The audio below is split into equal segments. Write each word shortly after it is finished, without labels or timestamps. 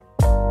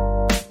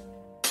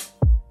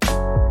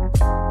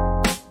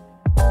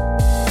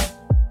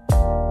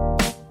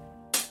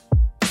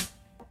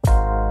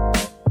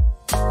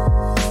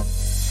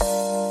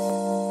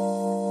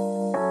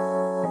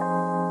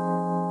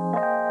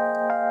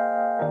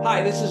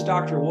Hi, this is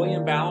Dr.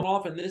 William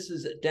Balanoff, and this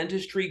is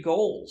Dentistry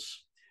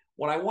Goals.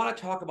 What I want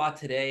to talk about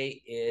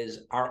today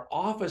is our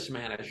office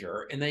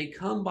manager, and they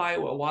come by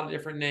a lot of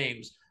different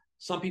names.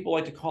 Some people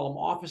like to call them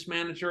office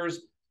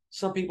managers.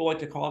 Some people like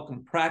to call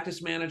them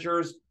practice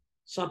managers.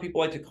 Some people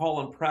like to call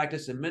them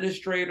practice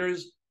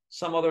administrators.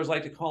 Some others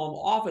like to call them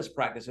office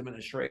practice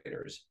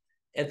administrators.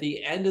 At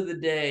the end of the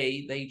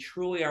day, they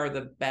truly are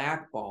the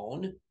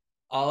backbone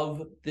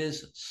of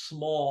this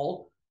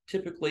small,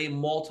 typically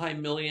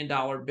multi-million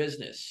dollar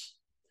business.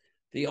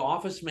 The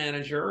office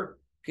manager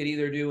could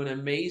either do an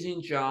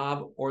amazing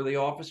job, or the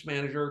office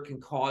manager can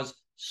cause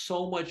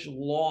so much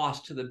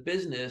loss to the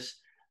business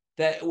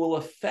that it will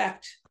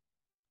affect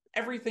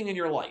everything in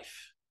your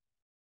life.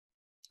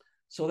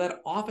 So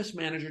that office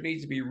manager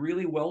needs to be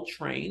really well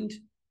trained,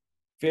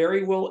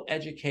 very well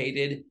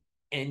educated,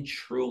 and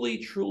truly,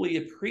 truly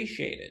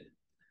appreciated.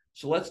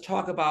 So let's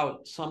talk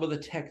about some of the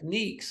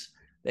techniques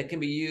that can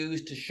be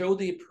used to show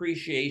the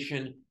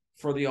appreciation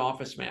for the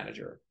office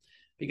manager.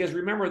 Because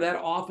remember, that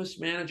office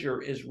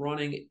manager is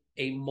running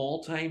a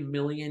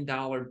multi-million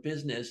dollar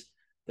business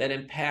that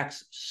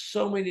impacts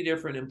so many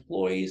different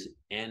employees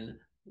and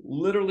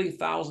literally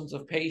thousands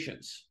of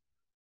patients.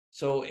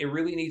 So it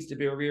really needs to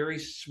be a very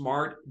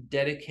smart,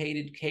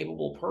 dedicated,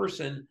 capable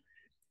person.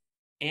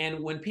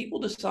 And when people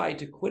decide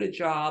to quit a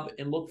job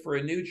and look for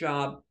a new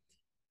job,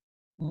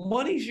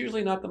 money's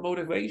usually not the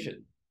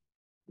motivation.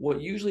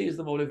 What usually is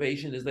the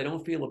motivation is they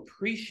don't feel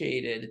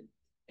appreciated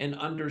and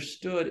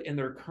understood in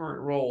their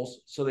current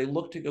roles, so they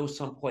look to go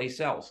someplace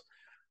else.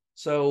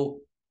 So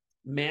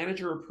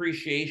manager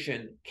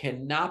appreciation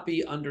cannot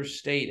be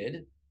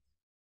understated.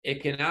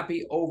 It cannot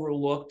be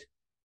overlooked,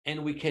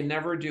 and we can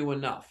never do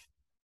enough.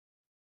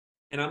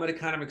 And I'm going to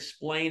kind of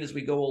explain as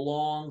we go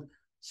along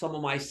some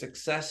of my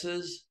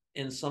successes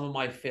and some of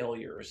my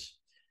failures.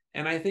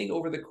 And I think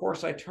over the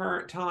course of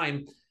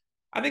time,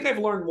 I think I've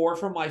learned more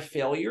from my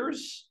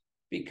failures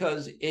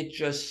because it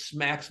just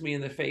smacks me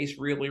in the face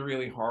really,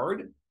 really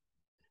hard.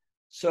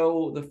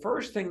 So the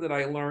first thing that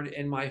I learned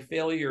in my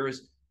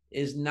failures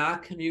is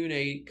not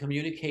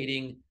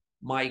communicating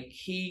my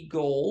key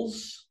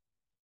goals,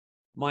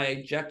 my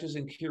objectives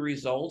and key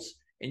results,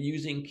 and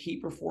using key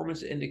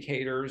performance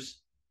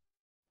indicators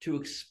to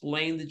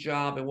explain the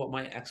job and what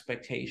my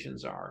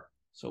expectations are.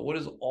 So what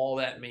does all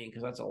that mean?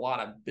 Because that's a lot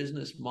of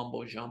business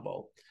mumbo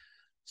jumbo.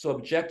 So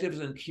objectives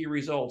and key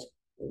results.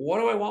 What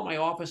do I want my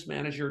office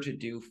manager to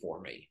do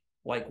for me?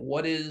 Like,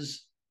 what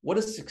does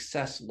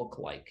success look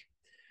like?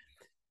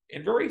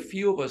 And very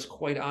few of us,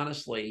 quite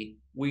honestly,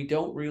 we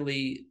don't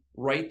really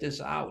write this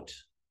out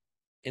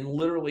and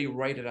literally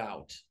write it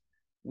out.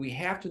 We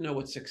have to know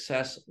what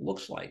success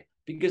looks like,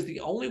 because the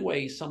only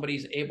way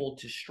somebody's able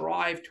to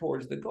strive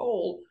towards the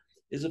goal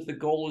is if the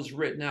goal is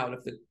written out,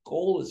 if the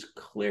goal is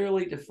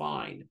clearly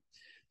defined.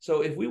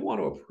 So if we want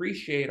to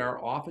appreciate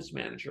our office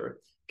manager,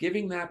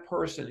 giving that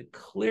person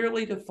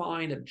clearly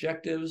defined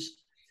objectives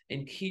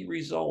and key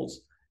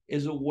results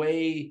is a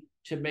way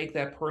to make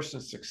that person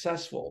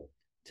successful.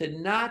 To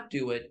not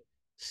do it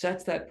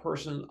sets that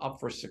person up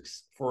for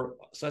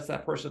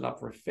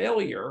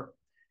failure,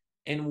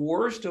 and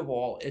worst of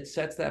all, it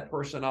sets that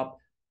person up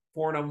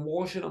for an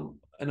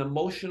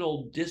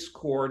emotional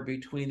discord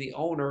between the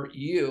owner,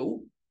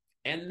 you,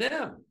 and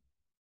them.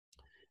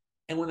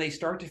 And when they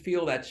start to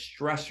feel that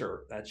stress,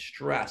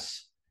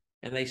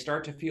 and they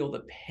start to feel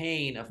the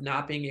pain of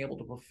not being able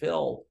to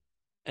fulfill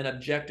an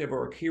objective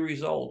or a key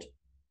result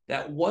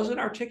that wasn't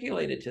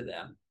articulated to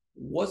them,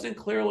 wasn't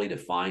clearly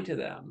defined to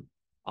them,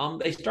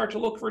 they start to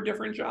look for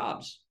different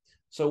jobs.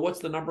 So what's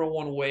the number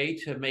one way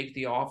to make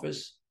the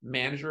office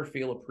manager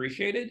feel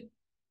appreciated?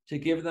 To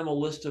give them a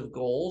list of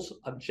goals,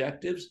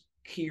 objectives,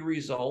 key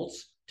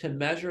results, to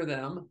measure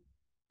them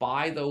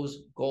by those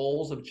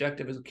goals,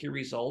 objectives, and key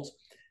results.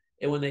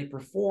 And when they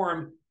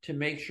perform, to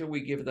make sure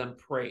we give them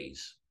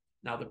praise.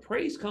 Now, the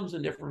praise comes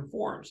in different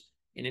forms.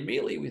 And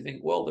immediately we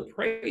think, well, the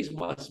praise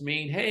must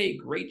mean, hey,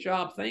 great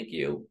job, thank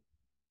you.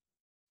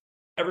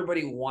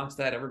 Everybody wants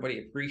that. Everybody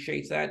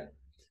appreciates that.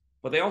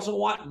 But they also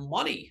want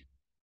money.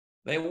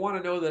 They want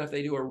to know that if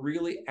they do a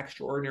really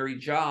extraordinary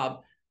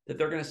job, that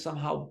they're going to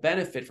somehow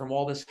benefit from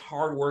all this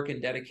hard work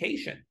and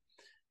dedication.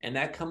 And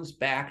that comes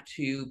back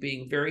to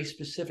being very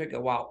specific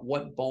about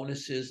what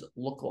bonuses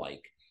look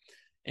like.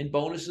 And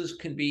bonuses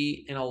can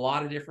be in a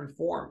lot of different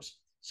forms.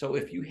 So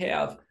if you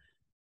have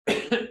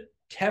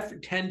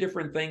 10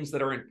 different things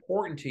that are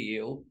important to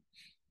you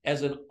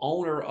as an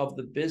owner of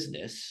the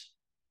business,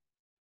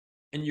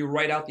 and you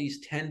write out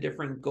these 10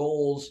 different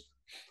goals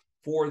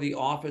for the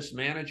office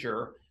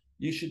manager,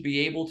 you should be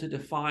able to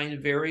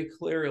define very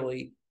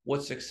clearly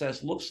what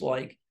success looks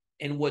like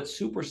and what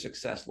super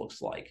success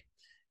looks like.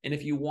 And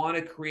if you want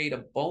to create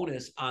a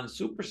bonus on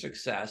super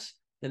success,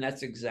 then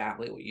that's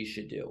exactly what you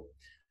should do.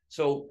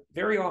 So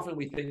very often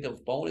we think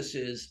of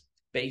bonuses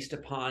based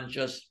upon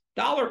just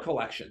dollar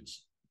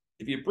collections.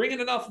 If you bring in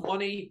enough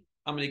money,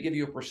 I'm going to give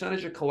you a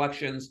percentage of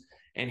collections,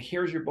 and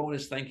here's your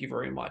bonus. Thank you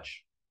very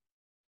much.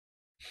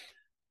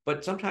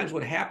 But sometimes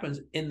what happens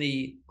in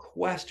the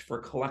quest for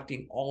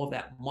collecting all of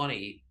that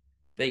money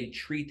they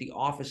treat the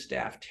office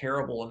staff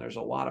terrible, and there's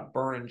a lot of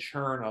burn and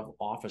churn of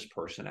office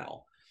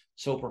personnel.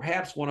 So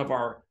perhaps one of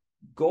our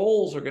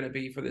goals are going to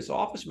be for this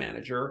office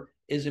manager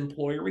is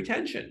employee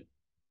retention.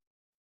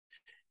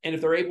 And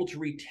if they're able to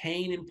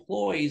retain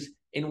employees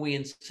and we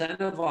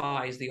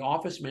incentivize the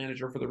office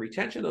manager for the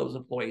retention of those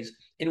employees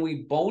and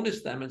we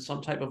bonus them in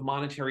some type of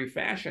monetary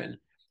fashion,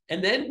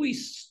 and then we,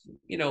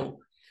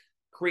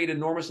 create an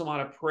enormous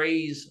amount of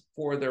praise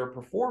for their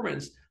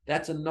performance,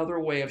 that's another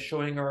way of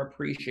showing our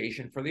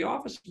appreciation for the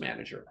office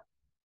manager.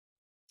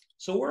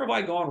 So where have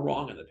I gone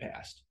wrong in the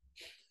past?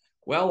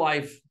 Well,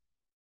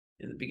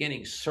 in the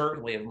beginning,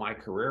 certainly of my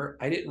career,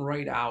 I didn't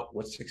write out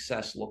what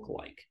success looked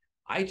like.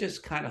 I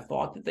just kind of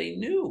thought that they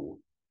knew.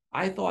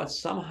 I thought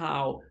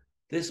somehow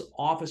this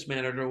office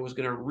manager was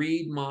going to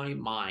read my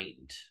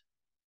mind.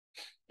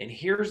 And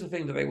here's the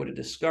thing that I would have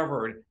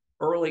discovered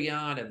early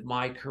on in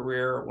my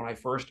career when I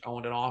first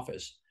owned an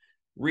office.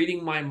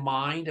 Reading my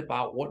mind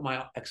about what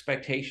my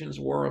expectations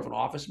were of an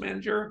office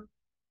manager,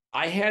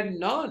 I had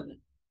none,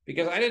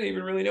 because I didn't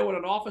even really know what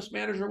an office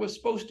manager was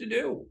supposed to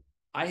do.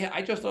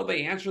 I just thought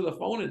they answer the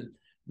phone and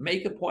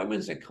make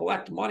appointments and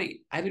collect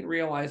money. I didn't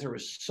realize there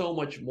was so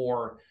much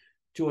more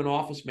to an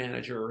office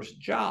manager's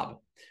job.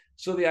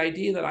 So the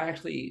idea that I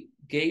actually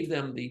gave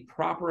them the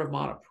proper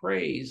amount of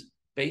praise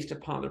based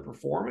upon their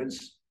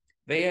performance,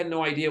 they had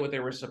no idea what they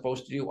were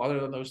supposed to do other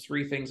than those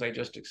three things I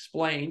just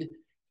explained.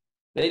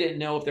 They didn't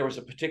know if there was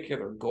a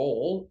particular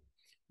goal.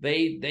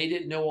 They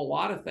didn't know a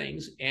lot of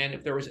things. And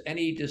if there was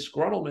any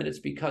disgruntlement, it's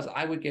because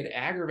I would get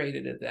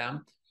aggravated at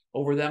them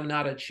over them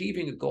not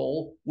achieving a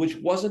goal, which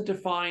wasn't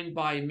defined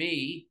by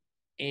me.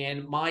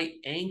 And my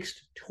angst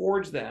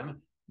towards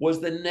them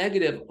was the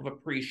negative of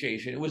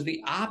appreciation. It was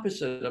the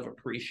opposite of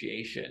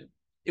appreciation.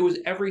 It was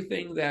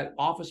everything that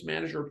office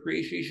manager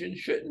appreciation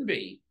shouldn't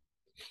be.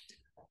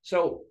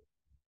 So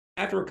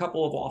after a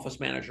couple of office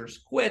managers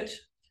quit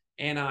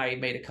and I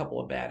made a couple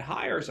of bad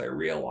hires, I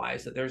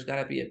realized that there's got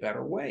to be a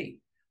better way.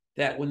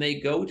 That when they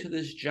go to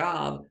this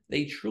job,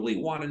 they truly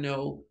want to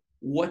know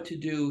what to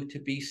do to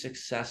be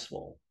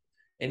successful.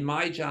 And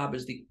my job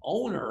as the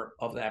owner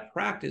of that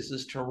practice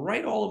is to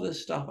write all of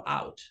this stuff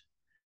out.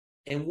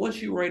 And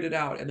once you write it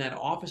out and that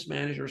office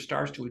manager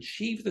starts to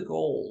achieve the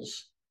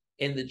goals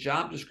in the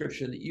job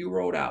description that you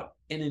wrote out,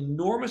 an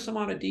enormous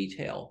amount of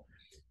detail,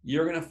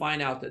 you're going to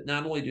find out that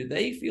not only do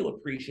they feel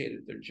appreciated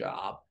at their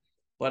job,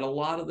 but a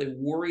lot of the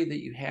worry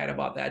that you had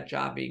about that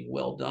job being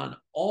well done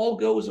all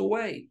goes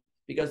away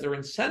because they're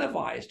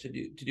incentivized to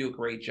do a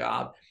great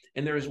job.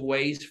 And there's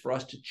ways for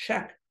us to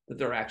check that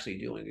they're actually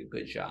doing a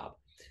good job.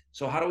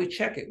 So how do we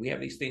check it? We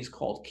have these things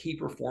called key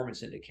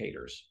performance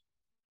indicators.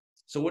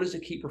 So what does a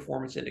key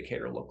performance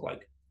indicator look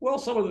like? Well,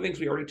 some of the things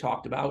we already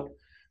talked about.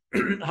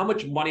 How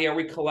much money are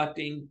we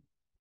collecting?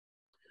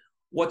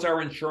 What's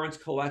our insurance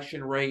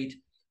collection rate?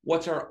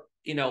 What's our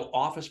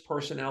office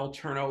personnel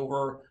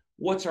turnover?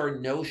 What's our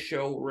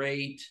no-show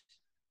rate?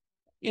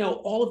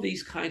 All of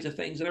these kinds of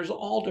things. And there's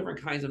all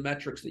different kinds of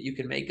metrics that you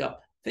can make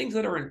up, things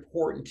that are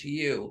important to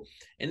you.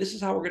 And this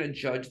is how we're going to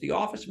judge the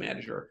office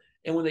manager.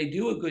 And when they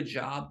do a good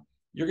job,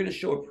 you're going to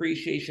show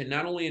appreciation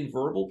not only in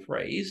verbal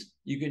praise,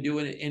 you can do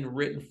it in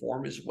written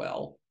form as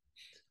well,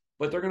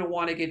 but they're going to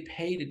want to get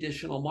paid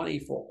additional money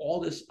for all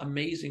this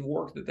amazing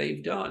work that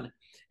they've done.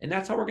 And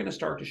that's how we're going to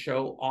start to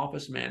show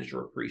office manager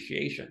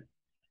appreciation.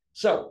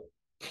 So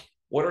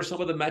what are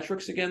some of the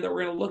metrics again that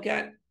we're going to look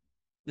at?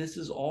 This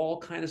is all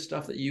kind of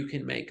stuff that you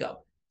can make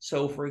up.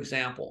 So for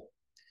example,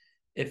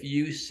 if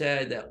you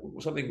said that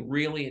something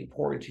really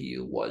important to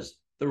you was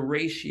the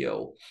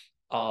ratio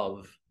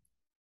of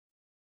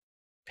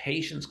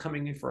patients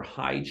coming in for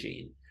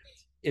hygiene,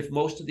 if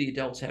most of the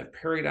adults have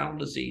periodontal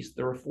disease,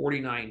 they're a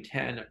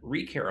 4910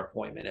 recare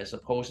appointment as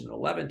opposed to an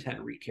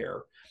 1110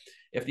 recare.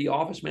 If the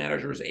office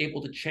manager is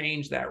able to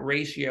change that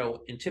ratio,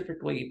 and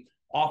typically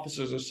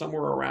offices are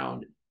somewhere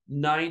around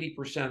 90%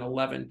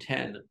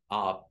 1110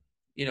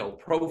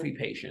 prophy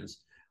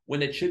patients,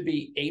 when it should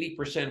be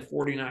 80%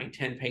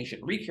 4910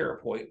 patient recare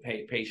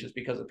patients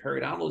because of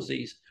periodontal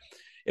disease.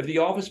 If the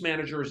office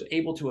manager is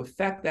able to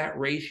affect that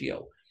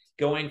ratio,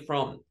 going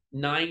from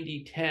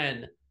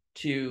 90-10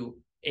 to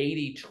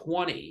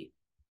 80-20,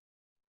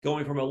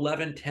 going from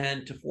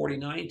 11-10 to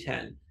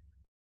 49-10,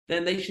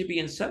 then they should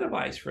be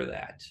incentivized for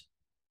that.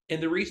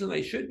 And the reason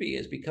they should be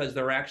is because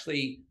they're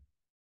actually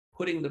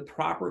putting the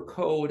proper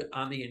code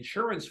on the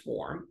insurance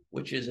form,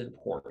 which is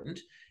important.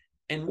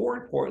 And more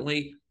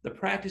importantly, the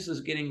practice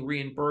is getting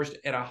reimbursed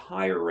at a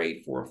higher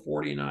rate for a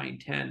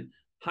 49-10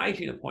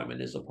 hygiene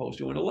appointment as opposed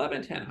to an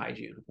 11-10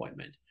 hygiene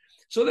appointment.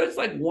 So that's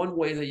like one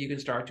way that you can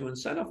start to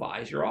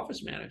incentivize your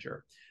office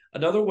manager.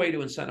 Another way to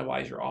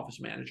incentivize your office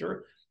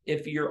manager,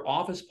 if your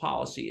office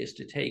policy is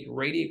to take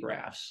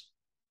radiographs,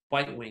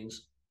 bite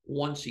wings,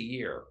 once a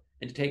year,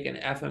 and to take an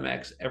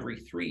FMX every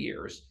 3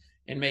 years,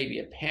 and maybe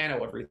a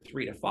pano every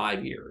 3 to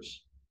 5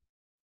 years,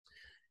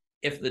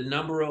 if the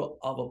number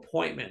of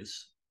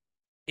appointments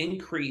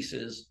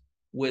increases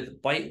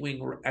with bite wing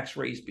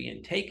x-rays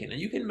being taken, and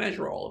you can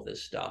measure all of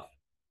this stuff,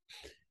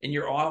 and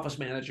your office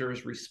manager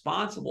is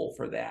responsible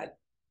for that,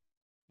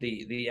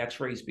 the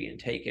x-rays being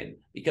taken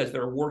because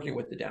they're working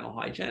with the dental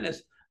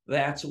hygienist.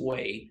 That's a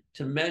way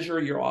to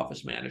measure your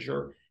office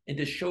manager and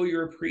to show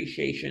your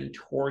appreciation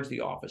towards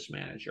the office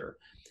manager.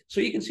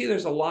 So you can see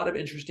there's a lot of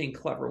interesting,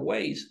 clever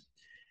ways.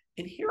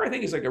 And here I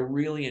think is like a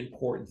really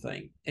important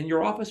thing. And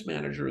your office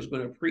manager is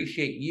going to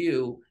appreciate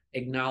you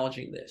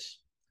acknowledging this.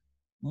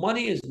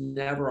 Money is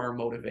never our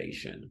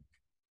motivation.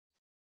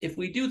 If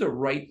we do the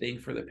right thing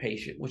for the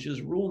patient, which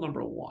is rule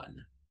number one,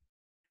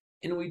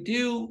 and we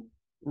do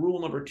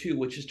rule number two,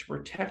 which is to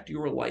protect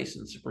your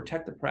license, to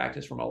protect the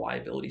practice from a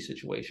liability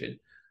situation,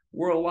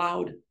 we're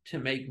allowed to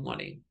make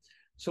money.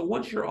 So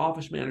once your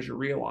office manager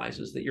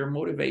realizes that your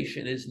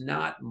motivation is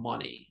not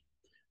money,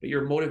 but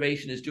your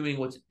motivation is doing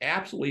what's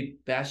absolutely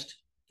best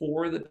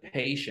for the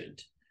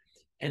patient,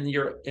 and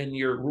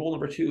your rule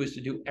number two is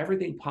to do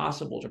everything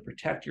possible to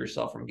protect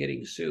yourself from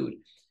getting sued.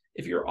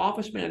 If your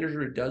office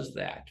manager does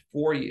that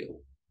for you,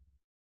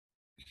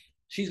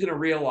 she's going to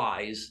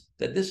realize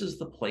that this is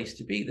the place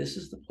to be. This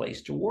is the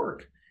place to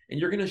work. And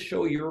you're going to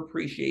show your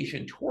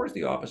appreciation towards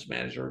the office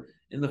manager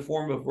in the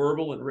form of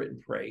verbal and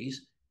written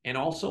praise, and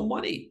also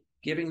money,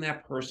 giving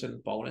that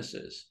person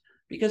bonuses.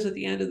 Because at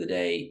the end of the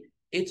day,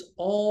 it's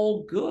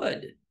all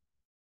good.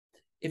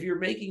 If you're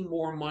making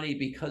more money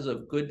because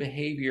of good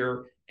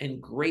behavior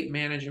and great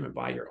management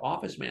by your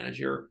office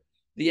manager,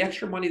 the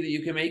extra money that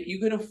you can make, you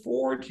can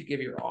afford to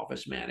give your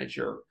office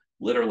manager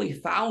literally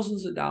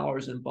thousands of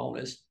dollars in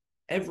bonus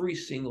every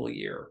single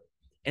year.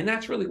 And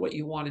that's really what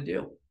you want to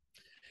do.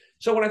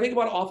 So when I think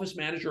about office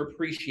manager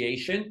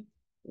appreciation,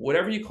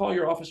 whatever you call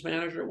your office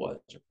manager, whether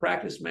it's a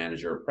practice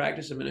manager, a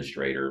practice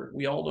administrator,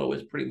 we all know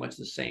is pretty much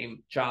the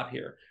same job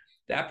here.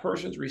 That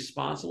person's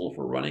responsible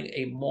for running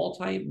a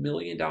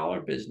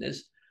multi-million-dollar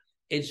business.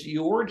 It's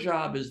your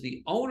job as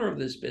the owner of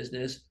this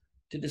business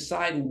to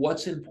decide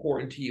what's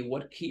important to you,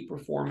 what key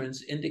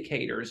performance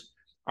indicators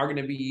are going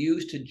to be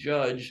used to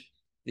judge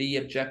the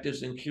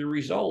objectives and key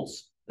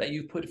results that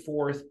you put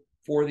forth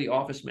for the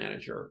office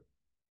manager.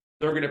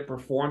 They're going to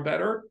perform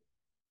better.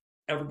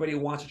 Everybody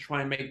wants to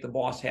try and make the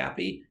boss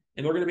happy,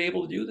 and they're going to be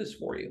able to do this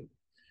for you.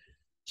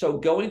 So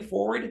going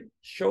forward,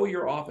 show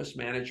your office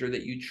manager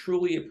that you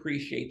truly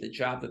appreciate the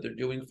job that they're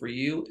doing for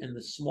you and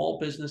the small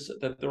business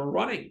that they're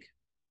running.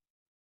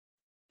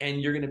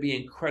 And you're going to be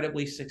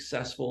incredibly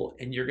successful,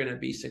 and you're going to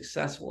be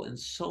successful in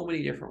so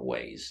many different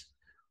ways.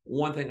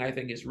 One thing I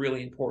think is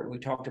really important, we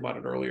talked about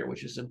it earlier,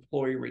 which is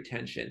employee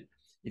retention.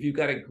 If you've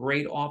got a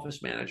great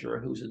office manager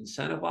who's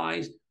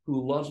incentivized,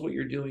 who loves what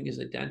you're doing as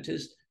a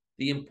dentist,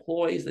 the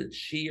employees that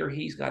she or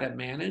he's got to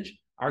manage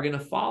are going to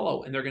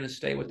follow, and they're going to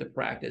stay with the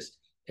practice.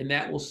 And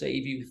that will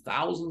save you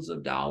thousands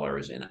of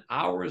dollars and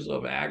hours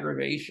of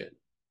aggravation.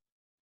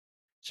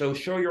 So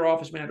show your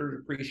office manager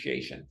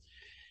appreciation.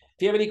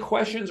 If you have any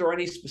questions or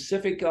any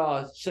specific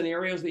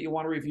scenarios that you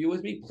want to review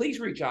with me, please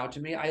reach out to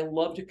me. I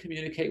love to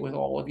communicate with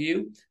all of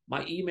you.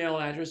 My email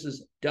address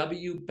is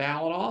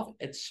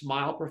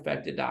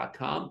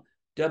wbalanoff@smileperfected.com,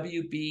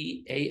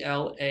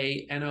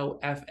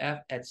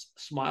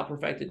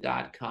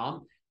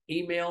 WBALANOFF@smileperfected.com.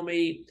 Email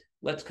me.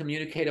 Let's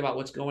communicate about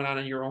what's going on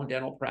in your own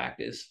dental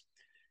practice.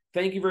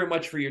 Thank you very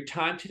much for your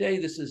time today.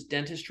 This is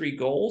Dentistry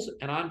Goals,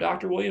 and I'm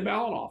Dr. William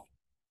Balanoff.